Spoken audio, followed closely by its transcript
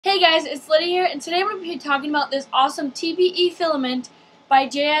guys, it's Lydia here, and today we're going to be talking about this awesome TPE filament by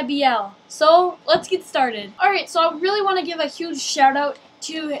JIBL. So, let's get started. Alright, so I really want to give a huge shout out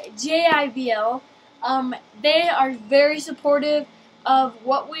to JIBL. They are very supportive of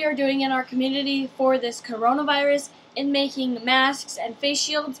what we are doing in our community for this coronavirus in making masks and face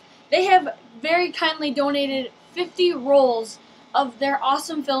shields. They have very kindly donated 50 rolls of their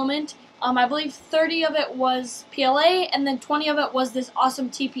awesome filament. I believe 30 of it was PLA, and then 20 of it was this awesome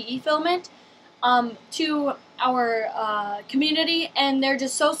TPE filament to our community, and they're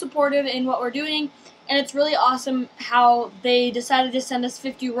just so supportive in what we're doing, and it's really awesome how they decided to send us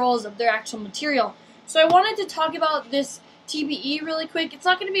 50 rolls of their actual material. So I wanted to talk about this TPE really quick. It's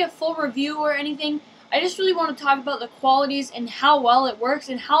not going to be a full review or anything. I just really want to talk about the qualities and how well it works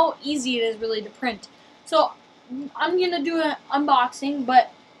and how easy it is really to print. So I'm going to do an unboxing,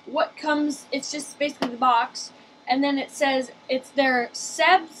 but what comes, it's just basically the box, and then it says it's their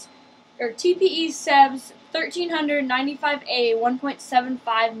SEBS, or TPE SEBS 1395A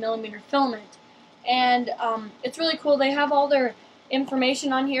 1.75 millimeter filament, and it's really cool. They have all their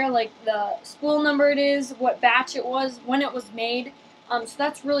information on here, like the spool number it is, what batch it was, when it was made, so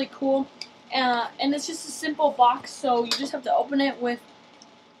that's really cool, and it's just a simple box, so you just have to open it with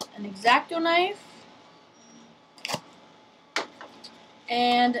an X-Acto knife.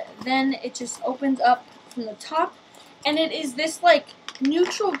 And then it just opens up from the top, and it is this like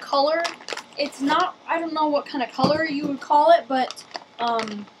neutral color. It's not, I don't know what kind of color you would call it, but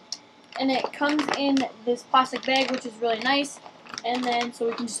and it comes in this plastic bag, which is really nice. And then so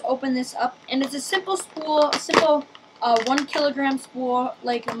we can just open this up, and it's a simple spool, a simple 1 kilogram spool,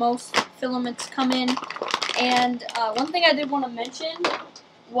 like most filaments come in. And one thing I did want to mention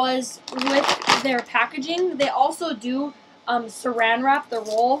was with their packaging, they also do saran wrap the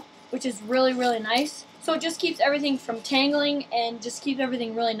roll, which is really, really nice. So it just keeps everything from tangling and just keeps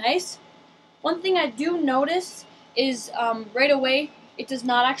everything really nice. One thing I do notice is right away, it does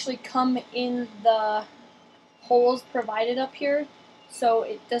not actually come in the holes provided up here. So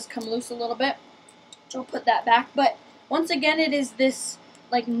it does come loose a little bit. So I'll put that back. But once again, it is this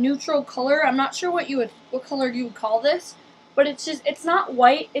like neutral color. I'm not sure what color you would call this, but it's not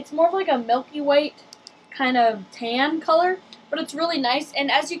white. It's more of like a milky white kind of tan color, but it's really nice,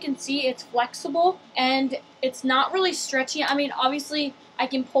 and as you can see, it's flexible and it's not really stretchy. I mean, obviously I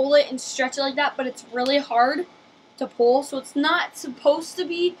can pull it and stretch it like that, but it's really hard to pull, so it's not supposed to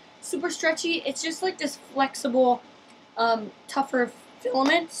be super stretchy. It's just like this flexible, tougher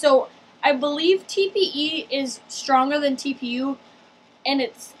filament. So I believe TPE is stronger than TPU, and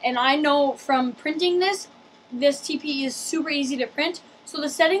I know from printing this TPE is super easy to print. So the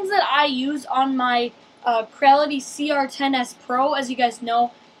settings that I use on my Creality CR10S Pro, as you guys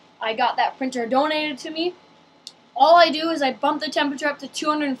know, I got that printer donated to me. All I do is I bump the temperature up to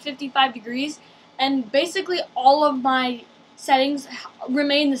 255 degrees, and basically all of my settings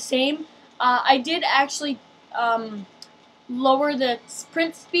remain the same. I did actually lower the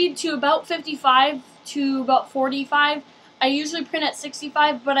print speed to about 55 to about 45. I usually print at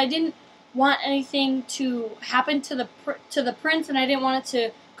 65, but I didn't want anything to happen to the prints, and I didn't want it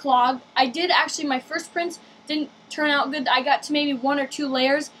to clog. I did actually, my first prints didn't turn out good. I got to maybe 1 or 2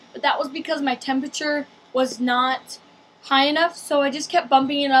 layers, but that was because my temperature was not high enough, so I just kept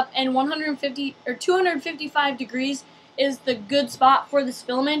bumping it up, and 150 or 255 degrees is the good spot for this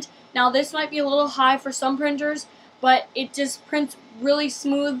filament. Now this might be a little high for some printers, but it just prints really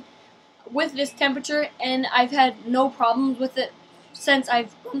smooth with this temperature, and I've had no problems with it since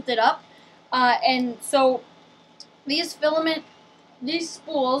I've bumped it up. And so these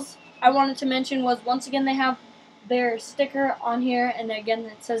spools I wanted to mention was, once again, they have their sticker on here, and again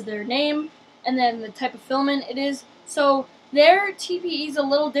it says their name and then the type of filament it is. So their TPE is a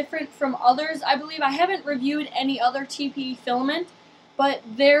little different from others. I believe I haven't reviewed any other TPE filament, but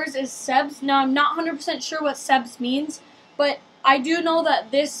theirs is SEBS. Now I'm not 100% sure what SEBS means, but I do know that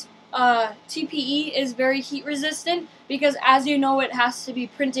this TPE is very heat resistant because, as you know, it has to be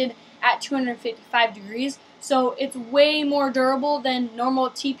printed at 255 degrees. So it's way more durable than normal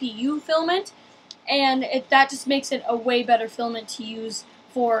TPU filament, and that just makes it a way better filament to use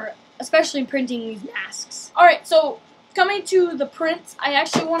for especially printing these masks. Alright, so coming to the prints, I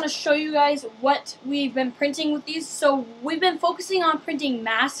actually want to show you guys what we've been printing with these. So we've been focusing on printing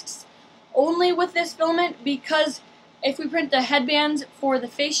masks only with this filament, because if we print the headbands for the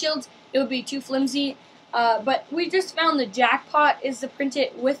face shields, it would be too flimsy. But we just found the jackpot is to print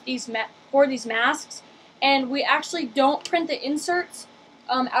it with for these masks. And we actually don't print the inserts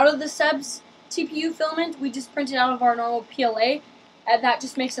out of the SEBS TPU filament. We just print it out of our normal PLA, and that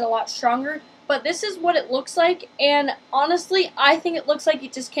just makes it a lot stronger. but this is what it looks like, and honestly, I think it looks like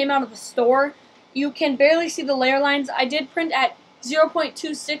it just came out of the store. You can barely see the layer lines. I did print at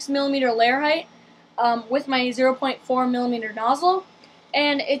 0.26 millimeter layer height with my 0.4 millimeter nozzle,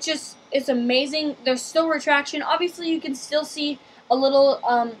 and it's amazing. There's still retraction. Obviously, you can still see a little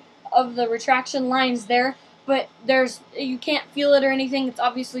of the retraction lines there, but you can't feel it or anything. It's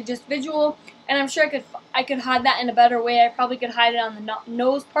obviously just visual, and I'm sure I could hide that in a better way. I probably could hide it on the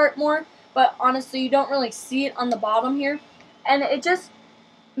nose part more, but honestly, you don't really see it on the bottom here, and it just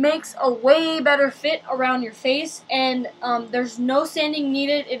makes a way better fit around your face, and there's no sanding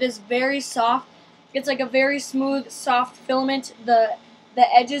needed. It is very soft. It's like a very smooth, soft filament. The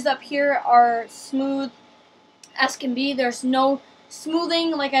edges up here are smooth as can be. There's no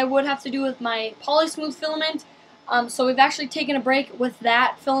smoothing like I would have to do with my poly smooth filament. So we've actually taken a break with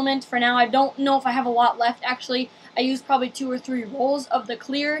that filament for now. I don't know if I have a lot left. Actually, I used probably 2 or 3 rolls of the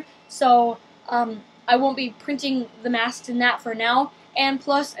clear, so I won't be printing the masks in that for now. And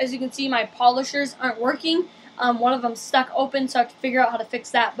plus, as you can see, my polishers aren't working. One of them stuck open, so I have to figure out how to fix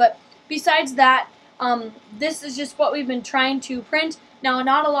that. But besides that, this is just what we've been trying to print. Now,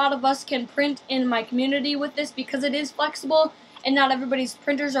 not a lot of us can print in my community with this because it is flexible, and not everybody's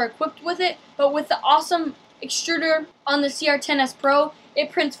printers are equipped with it. But with the awesome extruder on the CR10S Pro,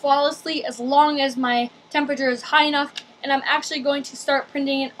 it prints flawlessly as long as my temperature is high enough. And I'm actually going to start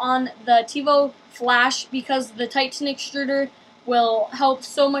printing it on the TiVo Flash because the Titan extruder will help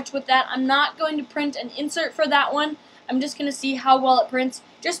so much with that. I'm not going to print an insert for that one. I'm just going to see how well it prints,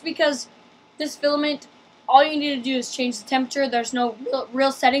 just because this filament, all you need to do is change the temperature. There's no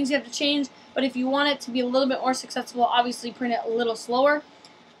real settings you have to change, but if you want it to be a little bit more successful, obviously print it a little slower.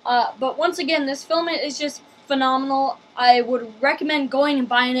 But once again, this filament is just phenomenal. I would recommend going and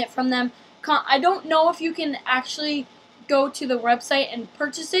buying it from them. I don't know if you can actually go to the website and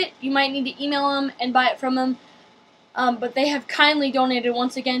purchase it. You might need to email them and buy it from them. But they have kindly donated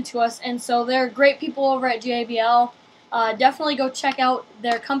once again to us, and so they're great people over at JBL. Definitely go check out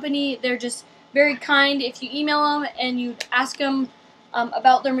their company. They're just very kind. If you email them and you ask them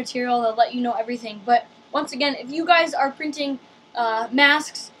about their material, they'll let you know everything. But once again, if you guys are printing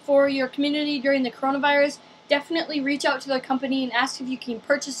masks for your community during the coronavirus, definitely reach out to their company and ask if you can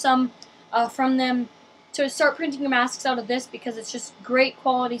purchase some from them to start printing your masks out of this, because it's just great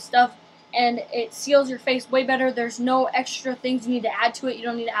quality stuff. And it seals your face way better. There's no extra things you need to add to it. You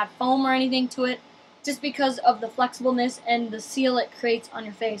don't need to add foam or anything to it, just because of the flexibleness and the seal it creates on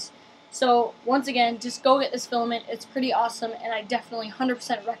your face. So once again, just go get this filament. It's pretty awesome, and I definitely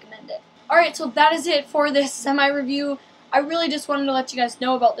 100% recommend it. Alright, so that is it for this semi-review. I really just wanted to let you guys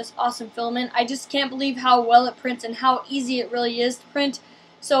know about this awesome filament. I just can't believe how well it prints and how easy it really is to print.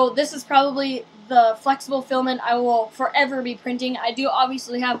 So this is probably the flexible filament I will forever be printing. I do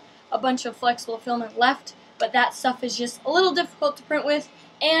obviously have a bunch of flexible filament left, but that stuff is just a little difficult to print with.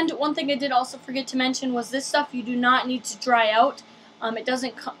 And one thing I did also forget to mention was this stuff you do not need to dry out. It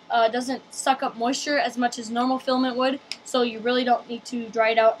doesn't suck up moisture as much as normal filament would, so you really don't need to dry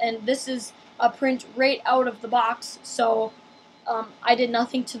it out. And this is a print right out of the box, so I did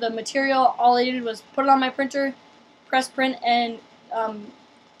nothing to the material. All I did was put it on my printer, press print, and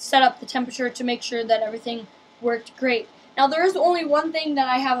set up the temperature to make sure that everything worked great. Now, there is only one thing that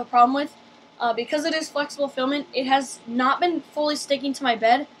I have a problem with. Because it is flexible filament, it has not been fully sticking to my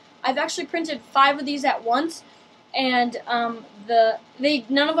bed. I've actually printed 5 of these at once, and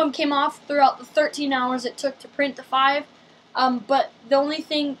none of them came off throughout the 13 hours it took to print the 5. But the only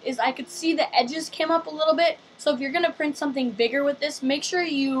thing is I could see the edges came up a little bit, so if you're going to print something bigger with this, make sure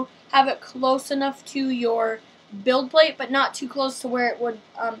you have it close enough to your build plate, but not too close to where it would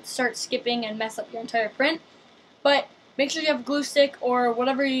start skipping and mess up your entire print. But make sure you have a glue stick or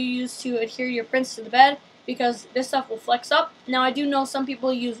whatever you use to adhere your prints to the bed, because this stuff will flex up. Now, I do know some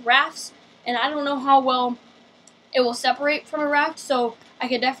people use rafts, and I don't know how well it will separate from a raft, so I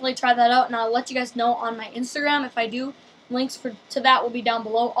could definitely try that out, and I'll let you guys know on my Instagram if I do. Links to that will be down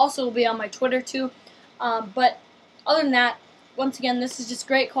below. Also will be on my Twitter too. But other than that, once again, this is just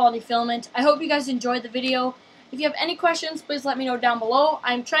great quality filament. I hope you guys enjoyed the video. If you have any questions, please let me know down below.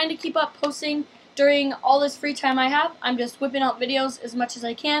 I'm trying to keep up posting during all this free time I have. I'm just whipping out videos as much as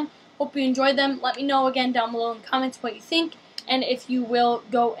I can. Hope you enjoyed them. Let me know again down below in the comments what you think, and if you will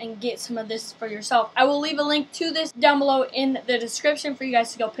go and get some of this for yourself. I will leave a link to this down below in the description for you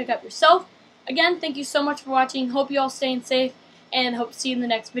guys to go pick up yourself. Again, thank you so much for watching. Hope you all staying safe, and hope to see you in the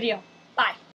next video. Bye.